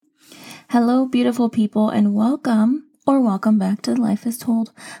Hello, beautiful people, and welcome back to the Life is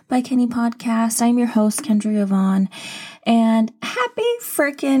Told by Kenny podcast. I'm your host, Kendra Yvonne, and happy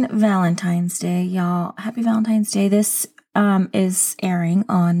freaking Valentine's Day, y'all. Happy Valentine's Day. This is airing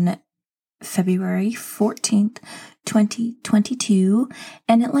on February 14th, 2022,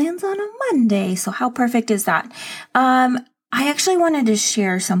 and it lands on a Monday. So how perfect is that? I actually wanted to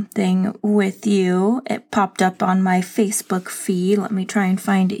share something with you. It popped up on my Facebook feed. Let me try and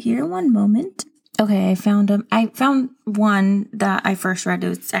find it here. One moment. Okay, I found them. I found one that I first read. It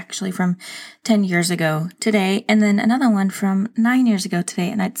was actually from 10 years ago today, and then another one from 9 years ago today.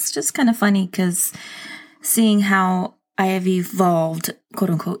 And it's just kind of funny because seeing how I have evolved, quote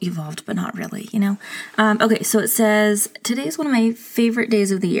unquote, evolved, but not really, Okay, so it says, today is one of my favorite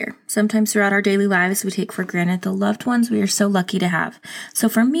days of the year. Sometimes throughout our daily lives, we take for granted the loved ones we are so lucky to have. So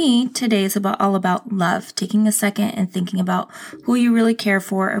for me, today is all about love, taking a second and thinking about who you really care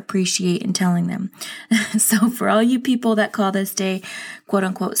for, appreciate, and telling them. So for all you people that call this day, quote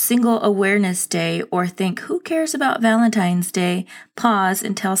unquote, Single Awareness Day, or think, who cares about Valentine's Day? Pause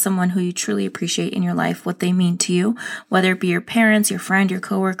and tell someone who you truly appreciate in your life what they mean to you, whether it be your parents, your friend, your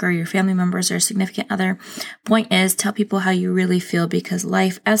coworker, your family members, or significant other. Point is, tell people how you really feel, because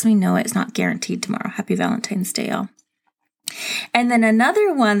life as we know it is not guaranteed tomorrow. Happy Valentine's Day, y'all. And then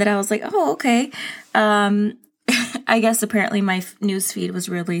another one that I was like, oh, okay. I guess apparently my news feed was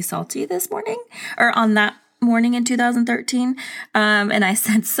really salty this morning, or on that morning in 2013. And I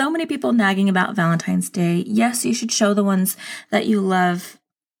sent so many people nagging about Valentine's Day. Yes, you should show the ones that you love.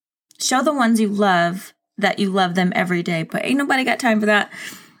 Show the ones you love that you love them every day, but ain't nobody got time for that.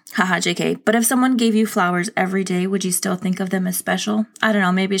 Haha, JK. But if someone gave you flowers every day, would you still think of them as special? I don't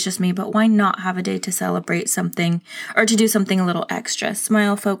know, maybe it's just me, but why not have a day to celebrate something or to do something a little extra?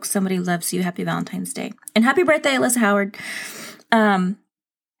 Smile, folks. Somebody loves you. Happy Valentine's Day. And happy birthday, Alyssa Howard.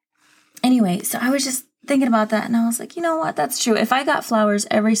 Anyway, so I was just thinking about that, and I was like, you know what? That's true. If I got flowers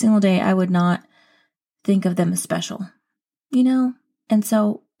every single day, I would not think of them as special, And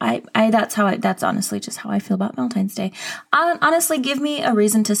so that's honestly just how I feel about Valentine's Day. Honestly, give me a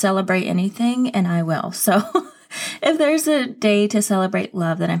reason to celebrate anything and I will. So if there's a day to celebrate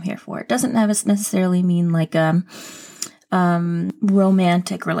love, then I'm here for it. Doesn't necessarily mean like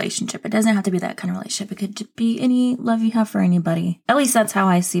romantic relationship. It doesn't have to be that kind of relationship. It could be any love you have for anybody. At least that's how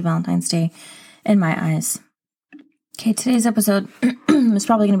I see Valentine's Day in my eyes. Okay, today's episode is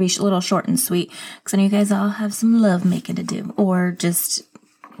probably going to be a little short and sweet because I know you guys all have some love making to do, or just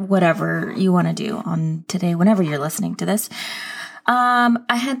whatever you want to do on today, whenever you're listening to this. I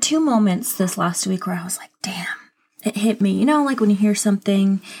had two moments this last week where I was like, damn, it hit me. Like when you hear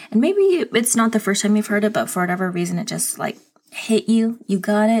something, and maybe it's not the first time you've heard it, but for whatever reason, it just like hit you. You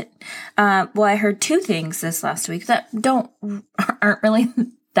got it. Well, I heard two things this last week that aren't really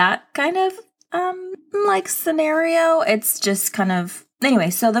that kind of like scenario. It's just kind of,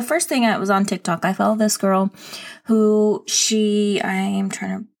 anyway, so the first thing, I was on TikTok. I follow this girl who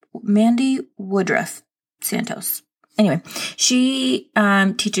Mandy Woodruff Santos. Anyway, she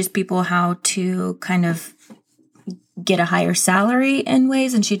teaches people how to kind of get a higher salary in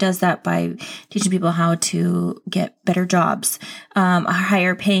ways, and she does that by teaching people how to get better jobs,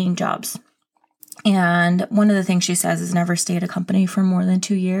 higher paying jobs. And one of the things she says is never stay at a company for more than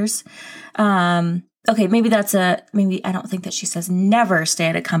 2 years. Okay, maybe I don't think that she says never stay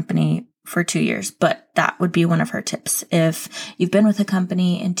at a company for 2 years, but that would be one of her tips. If you've been with a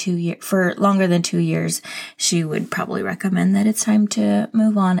company for longer than 2 years, she would probably recommend that it's time to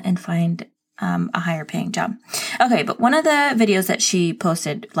move on and find a higher paying job. Okay, but one of the videos that she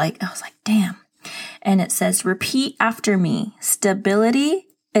posted, I was like, damn. And it says, repeat after me. Stability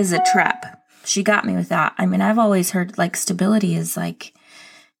is a trap. She got me with that. I mean, I've always heard like stability is like,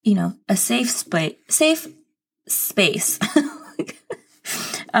 a safe space.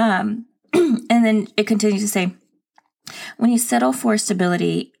 And then it continues to say, when you settle for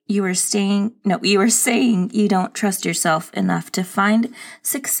stability, you are saying you don't trust yourself enough to find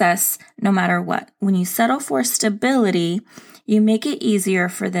success no matter what. When you settle for stability, you make it easier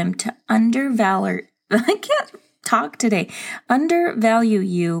for them to undervalue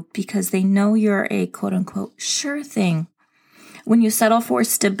you because they know you're a quote unquote sure thing. When you settle for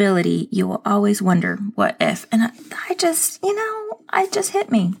stability, you will always wonder what if. And I just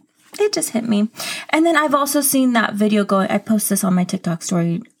hit me. It just hit me. And then I've also seen that video going. I posted this on my TikTok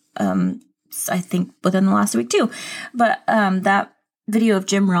story, I think within the last week too. But that video of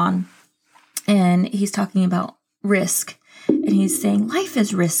Jim Rohn, and he's talking about risk. And he's saying life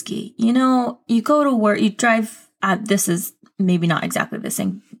is risky. You go to work, you drive. This is maybe not exactly the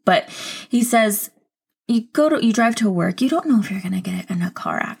same, but he says, you drive to work, you don't know if you're going to get in a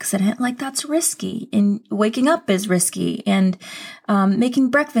car accident. Like, that's risky. And waking up is risky. And making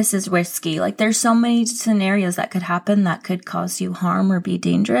breakfast is risky. Like, there's so many scenarios that could happen that could cause you harm or be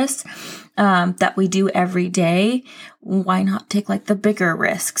dangerous that we do every day. Why not take like the bigger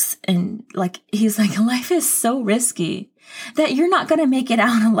risks? And like, he's like, life is so risky that you're not going to make it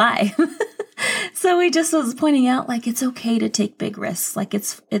out alive. So he just was pointing out, like, it's okay to take big risks. Like,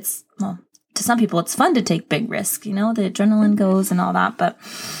 well, to some people, it's fun to take big risks, the adrenaline goes and all that. But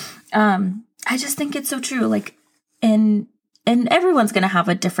I just think it's so true. Like, and everyone's going to have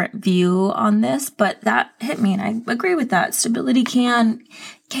a different view on this, but that hit me, and I agree with that. Stability can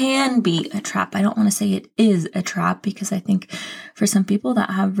be a trap. I don't want to say it is a trap, because I think for some people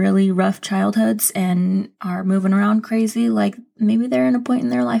that have really rough childhoods and are moving around crazy, like maybe they're in a point in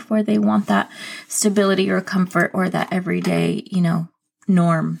their life where they want that stability or comfort or that everyday,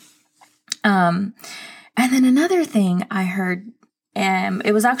 norm. And then another thing I heard,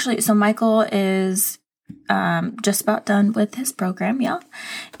 it was actually, so Michael is just about done with his program, yeah.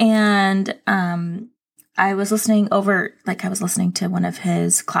 And I was listening to one of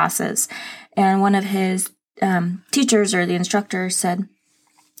his classes, and one of his teachers or the instructor said,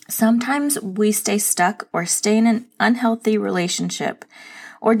 sometimes we stay stuck or stay in an unhealthy relationship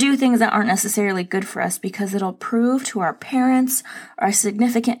or do things that aren't necessarily good for us because it'll prove to our parents or our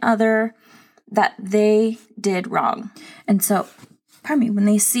significant other that they did wrong. And so, when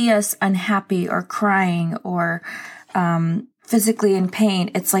they see us unhappy or crying or physically in pain,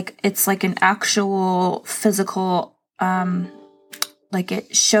 it's like an actual physical, like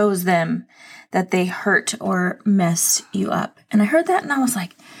it shows them that they hurt or mess you up. And I heard that and I was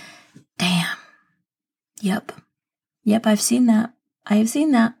like, damn. Yep, I've seen that. I have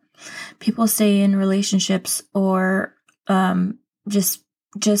seen that. People stay in relationships or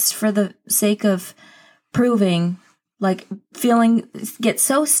just for the sake of proving, like get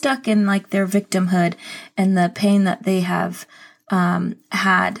so stuck in like their victimhood and the pain that they have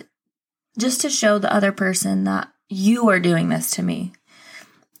had, just to show the other person that you are doing this to me.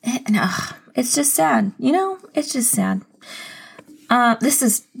 And it's just sad, it's just sad. This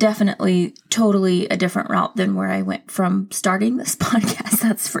is definitely totally a different route than where I went from starting this podcast,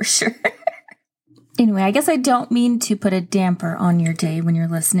 that's for sure. Anyway, I guess I don't mean to put a damper on your day when you're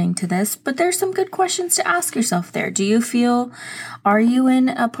listening to this, but there's some good questions to ask yourself there. Are you in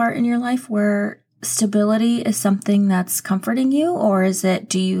a part in your life where stability is something that's comforting you, or is it,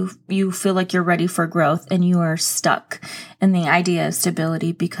 do you feel like you're ready for growth and you are stuck in the idea of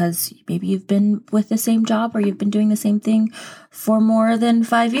stability because maybe you've been with the same job or you've been doing the same thing for more than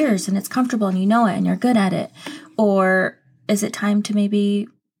 5 years and it's comfortable and you know it and you're good at it? Or is it time to maybe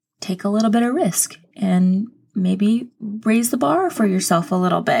take a little bit of risk and maybe raise the bar for yourself a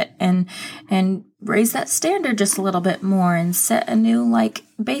little bit and raise that standard just a little bit more and set a new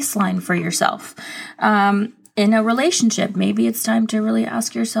baseline for yourself. In a relationship, maybe it's time to really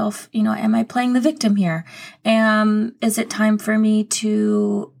ask yourself, am I playing the victim here? Is it time for me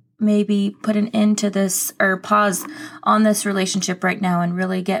to maybe put an end to this or pause on this relationship right now and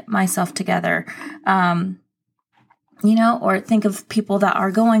really get myself together? Or think of people that are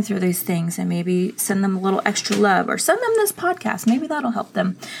going through these things and maybe send them a little extra love or send them this podcast. Maybe that'll help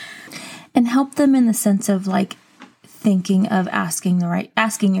them. And help them in the sense of thinking of asking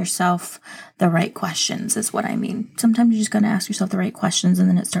yourself the right questions is what I mean. Sometimes you're just going to ask yourself the right questions and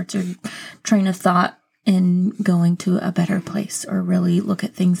then it starts your train of thought in going to a better place or really look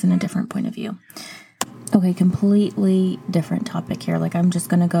at things in a different point of view. Okay, completely different topic here. I'm just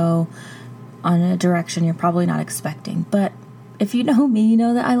going to go on a direction you're probably not expecting. But if you know me, you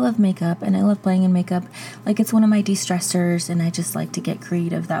know that I love makeup and I love playing in makeup. It's one of my de-stressors and I just like to get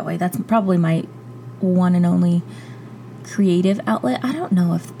creative that way. That's probably my one and only creative outlet. I don't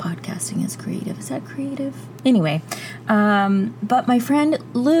know if podcasting is creative. Is that creative? Anyway, but my friend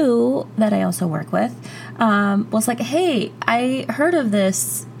Lou, that I also work with, was like, hey, I heard of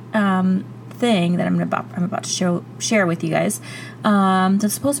this thing that I'm about to share with you guys.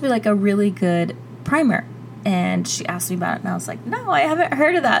 That's supposed to be a really good primer. And she asked me about it and I was like, no, I haven't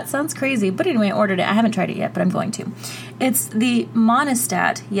heard of that. Sounds crazy. But anyway, I ordered it. I haven't tried it yet, but I'm going to. It's the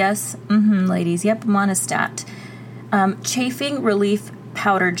Monistat. Yes. Ladies. Yep. Monistat. Chafing Relief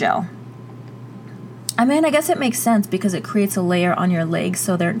Powder Gel. I mean, I guess it makes sense because it creates a layer on your legs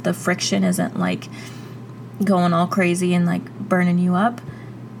so the friction isn't going all crazy and burning you up.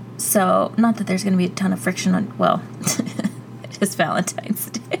 So, not that there's going to be a ton of friction on, it's Valentine's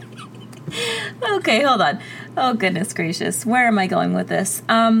Day. Okay, hold on. Oh, goodness gracious. Where am I going with this?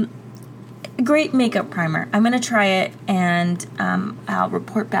 great makeup primer. I'm going to try it, and I'll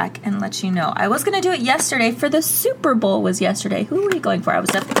report back and let you know. I was going to do it yesterday for the Super Bowl was yesterday. Who were you going for? I was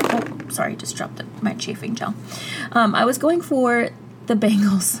sorry, just dropped my chafing gel. I was going for the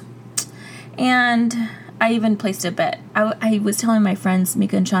Bengals, and I even placed a bet. I was telling my friends,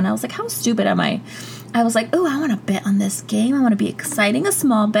 Mika and Sean, I was like, how stupid am I? I was like, oh, I want to bet on this game. I want to be exciting, a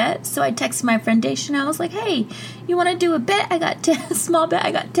small bet. So I texted my friend Daisha. I was like, hey, you want to do a bet? I got a small bet.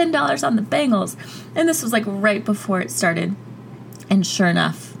 I got $10 on the Bengals. And this was like right before it started. And sure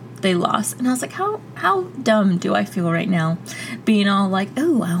enough, they lost. And I was like, how dumb do I feel right now? Being all like,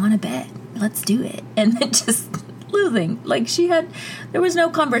 oh, I want to bet. Let's do it. And then just losing. Like there was no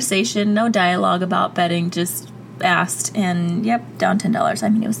conversation, no dialogue about betting, just asked, and yep, down $10. I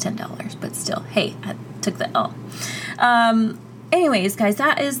mean, it was $10, but still, hey, I took the L. Anyways, guys,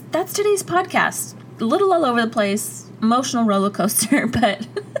 that's today's podcast. A little all over the place, emotional roller coaster, but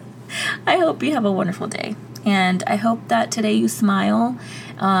I hope you have a wonderful day, and I hope that today you smile,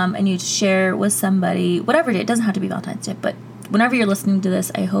 and you share with somebody, whatever it is. It doesn't have to be Valentine's Day, but whenever you're listening to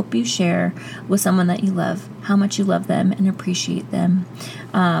this, I hope you share with someone that you love how much you love them and appreciate them.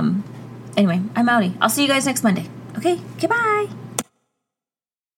 Anyway, I'm outie. I'll see you guys next Monday. Okay, bye.